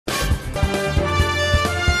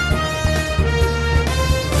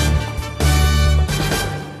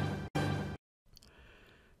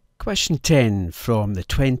Question 10 from the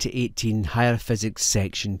 2018 Higher Physics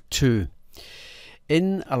Section 2.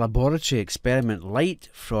 In a laboratory experiment, light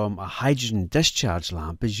from a hydrogen discharge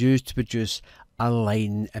lamp is used to produce a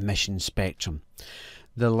line emission spectrum.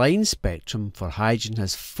 The line spectrum for hydrogen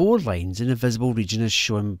has 4 lines in a visible region as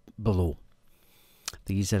shown below.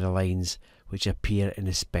 These are the lines which appear in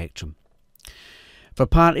the spectrum. For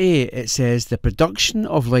part A, it says the production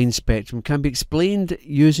of line spectrum can be explained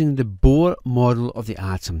using the Bohr model of the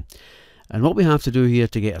atom. And what we have to do here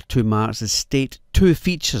to get our 2 marks is state 2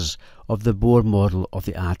 features of the Bohr model of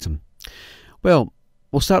the atom. Well,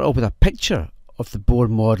 we'll start off with a picture of the Bohr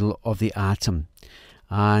model of the atom.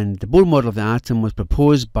 And the Bohr model of the atom was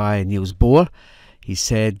proposed by Niels Bohr. He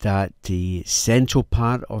said that the central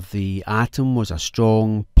part of the atom was a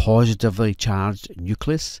strong, positively charged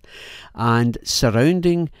nucleus, and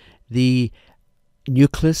surrounding the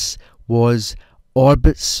nucleus was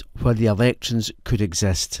orbits where the electrons could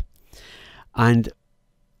exist. And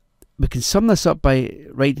we can sum this up by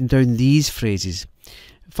writing down these phrases.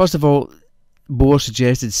 First of all, Bohr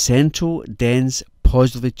suggested central, dense,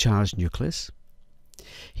 positively charged nucleus.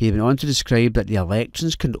 He went on to describe that the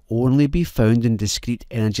electrons can only be found in discrete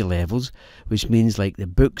energy levels, which means, like the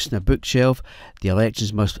books in a bookshelf, the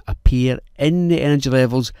electrons must appear in the energy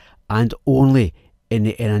levels and only in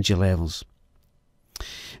the energy levels.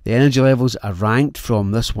 The energy levels are ranked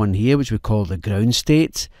from this one here, which we call the ground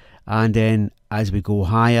state, and then as we go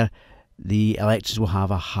higher, the electrons will have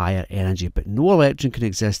a higher energy, but no electron can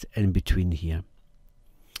exist in between here.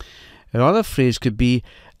 Another phrase could be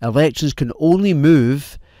electrons can only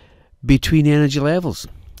move between energy levels.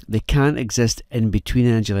 They can't exist in between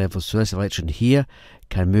energy levels. So this electron here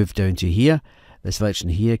can move down to here, this electron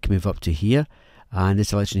here can move up to here, and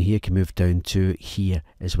this electron here can move down to here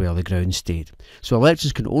as well, the ground state. So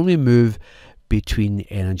electrons can only move between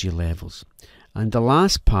energy levels. And the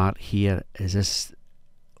last part here is this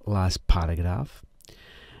last paragraph.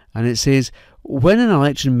 And it says, when an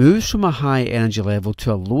electron moves from a high energy level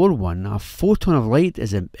to a lower one, a photon of light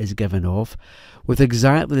is given off with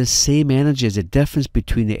exactly the same energy as the difference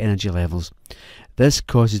between the energy levels. This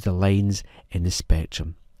causes the lines in the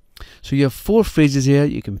spectrum. So you have 4 phrases here.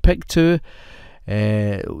 You can pick 2.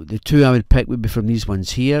 The 2 I would pick would be from these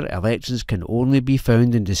ones here. Electrons can only be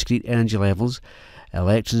found in discrete energy levels.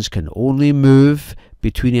 Electrons can only move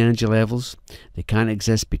between energy levels. They can't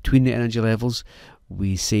exist between the energy levels.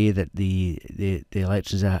 We say that the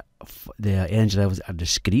electrons are, the energy levels are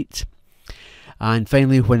discrete. And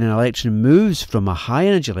finally, when an electron moves from a high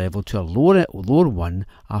energy level to a lower one,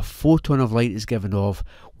 a photon of light is given off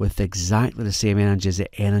with exactly the same energy as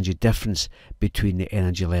the energy difference between the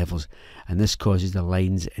energy levels, and this causes the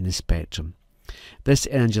lines in the spectrum. This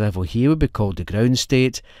energy level here would be called the ground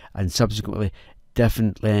state, and subsequently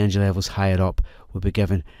different energy levels higher up will be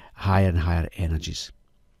given higher and higher energies.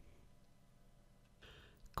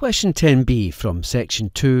 Question 10b from Section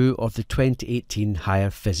 2 of the 2018 Higher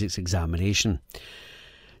Physics Examination.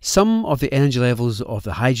 Some of the energy levels of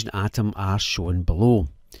the hydrogen atom are shown below.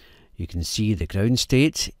 You can see the ground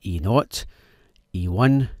state, E0,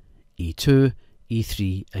 E1, E2,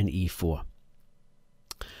 E3 and E4.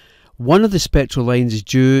 One of the spectral lines is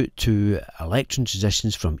due to electron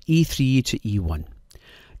transitions from E3 to E1.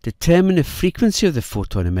 Determine the frequency of the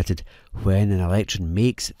photon emitted when an electron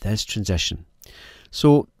makes this transition.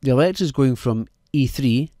 So the electron is going from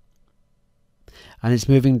E3 and it's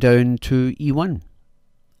moving down to E1.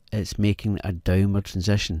 It's making a downward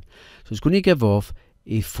transition. So it's going to give off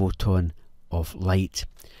a photon of light.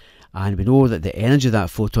 And we know that the energy of that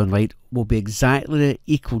photon light will be exactly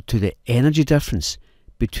equal to the energy difference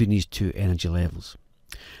between these 2 energy levels.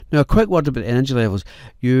 Now a quick word about energy levels.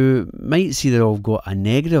 You might see they've all got a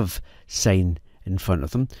negative sign in front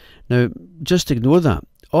of them. Now just ignore that.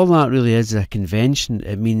 All that really is a convention.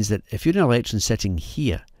 It means that if you're an electron sitting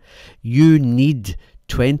here, you need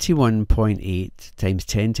 21.8 times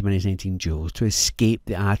 10 to minus 19 joules to escape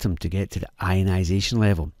the atom to get to the ionization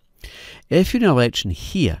level. If you're an electron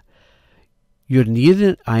here, you're near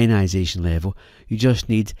the ionization level, you just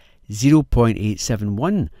need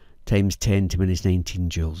 0.871 times 10 to minus 19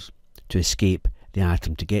 joules to escape the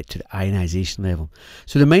atom to get to the ionization level.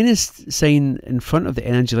 So the minus sign in front of the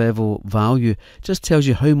energy level value just tells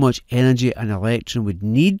you how much energy an electron would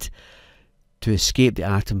need to escape the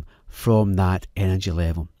atom from that energy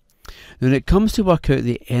level. Now when it comes to work out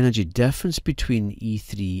the energy difference between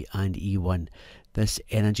E3 and E1, this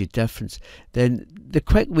energy difference, then the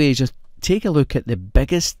quick way is just take a look at the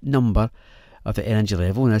biggest number of the energy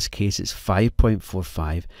level. In this case it's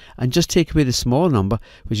 5.45, and just take away the smaller number,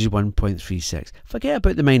 which is 1.36. Forget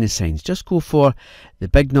about the minus signs, just go for the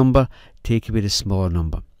big number, take away the smaller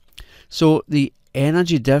number. So the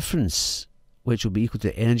energy difference, which will be equal to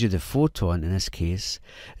the energy of the photon in this case,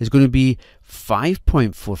 is going to be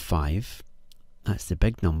 5.45, that's the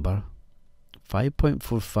big number,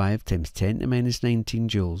 5.45 times 10 to the minus 19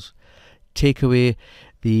 joules. Take away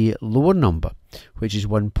the lower number, which is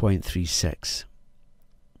 1.36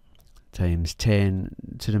 times 10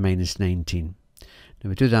 to the minus 19. Now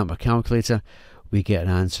we do that with our calculator, we get an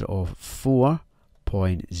answer of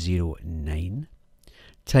 4.09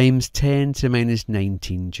 times 10 to the minus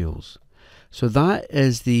 19 joules. So that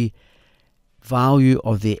is the value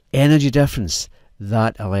of the energy difference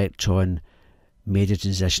that electron made a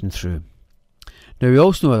transition through. Now we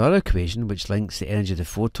also know another equation which links the energy of the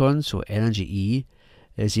photon, so energy E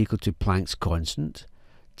is equal to Planck's constant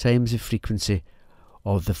times the frequency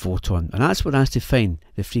of the photon, and that's what has to find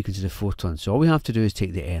the frequency of the photon. So all we have to do is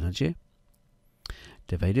take the energy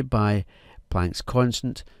divided by Planck's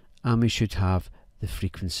constant, and we should have the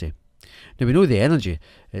frequency. Now we know the energy,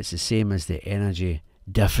 it's the same as the energy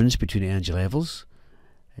difference between the energy levels.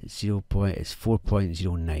 It's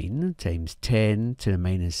 4.09 times 10 to the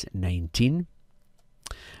minus 19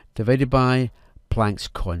 divided by Planck's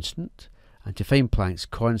constant, and to find Planck's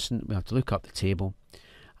constant we have to look up the table,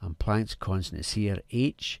 and Planck's constant is here.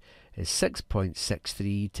 H is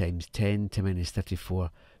 6.63 times 10 to minus 34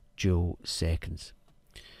 joule seconds.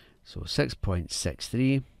 So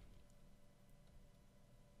 6.63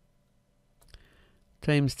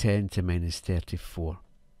 times 10 to minus 34.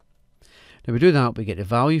 Now we do that, we get the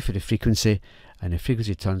value for the frequency, and the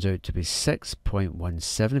frequency turns out to be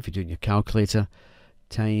 6.17 if you do it in your calculator,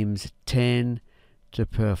 times 10 to the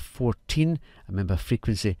power 14. Remember,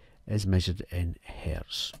 frequency is measured in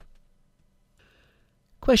hertz.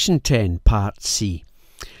 Question 10, part C.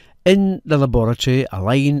 In the laboratory, a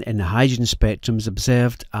line in the hydrogen spectrum is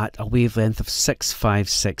observed at a wavelength of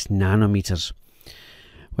 656 nanometers.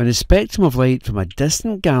 When the spectrum of light from a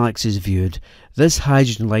distant galaxy is viewed, this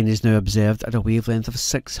hydrogen line is now observed at a wavelength of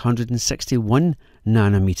 661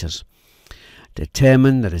 nanometers.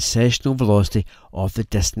 Determine the recessional velocity of the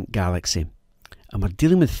distant galaxy. And we're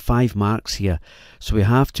dealing with 5 marks here, so we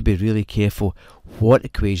have to be really careful what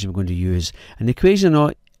equation we're going to use. And the equations are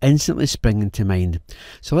not instantly springing to mind.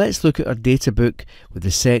 So let's look at our data book with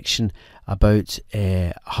the section about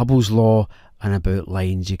Hubble's law and about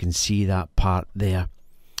lines. You can see that part there.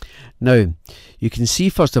 Now, you can see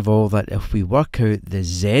first of all that if we work out the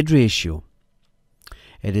Z ratio,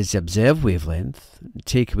 it is the observed wavelength,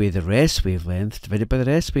 take away the rest wavelength, divided by the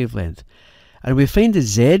rest wavelength. And we find the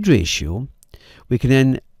Z ratio, we can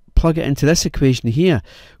then plug it into this equation here,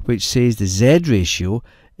 which says the Z ratio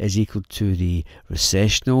is equal to the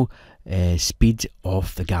recessional speed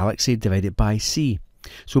of the galaxy divided by c.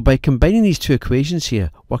 So by combining these two equations here,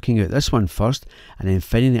 working out this one first and then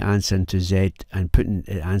finding the answer into z and putting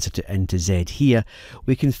the answer into z here,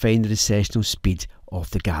 we can find the recessional speed of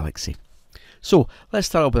the galaxy. So let's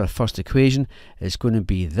start off with our first equation. It's going to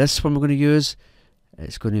be this one we're going to use.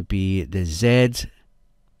 It's going to be the z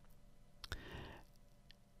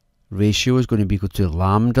ratio is going to be equal to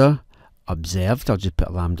lambda observed. I'll just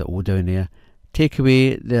put lambda O down there. Take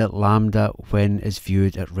away the lambda when it's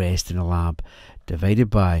viewed at rest in a lab, divided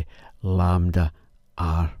by lambda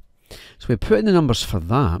r. So we put in the numbers for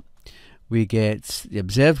that. We get the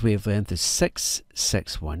observed wavelength is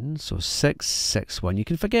 661. So 661. You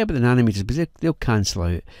can forget about the nanometers because they'll cancel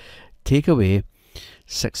out. Take away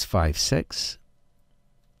 656.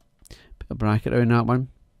 Put a bracket around that one.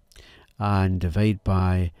 And divide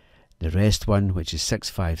by the rest one, which is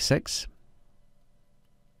 656.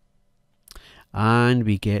 And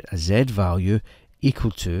we get a z value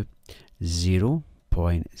equal to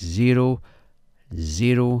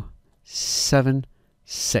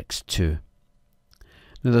 0.00762.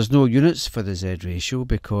 Now there's no units for the z ratio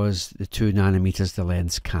because the 2 nanometers, the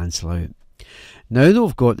lengths cancel out. Now that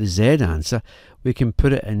we've got the z answer, we can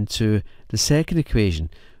put it into the second equation,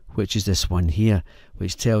 which is this one here,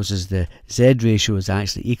 which tells us the z ratio is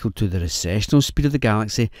actually equal to the recessional speed of the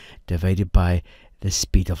galaxy divided by the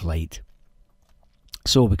speed of light.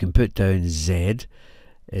 So we can put down z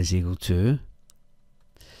is equal to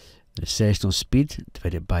the recessional speed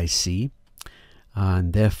divided by c,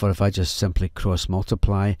 and therefore if I just simply cross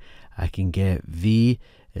multiply, I can get v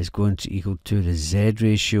is going to equal to the z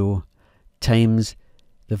ratio times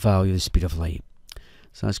the value of the speed of light.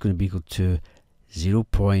 So that's going to be equal to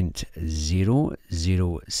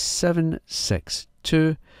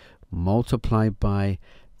 0.00762 multiplied by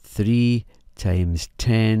 3 times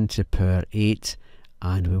 10 to the power 8,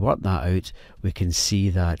 and we work that out, we can see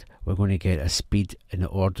that we're going to get a speed in the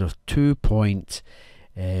order of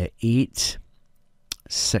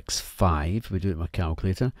 2.865. We do it with my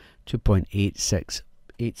calculator.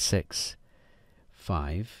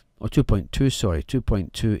 2.865, or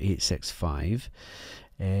 2.2865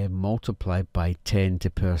 multiplied by 10 to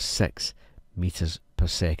the power 6 meters per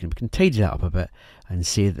second. We can tidy that up a bit and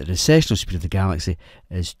say that the recessional speed of the galaxy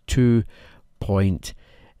is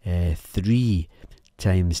 2.3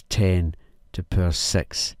 times 10 to the power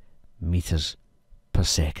 6 meters per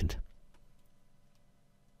second.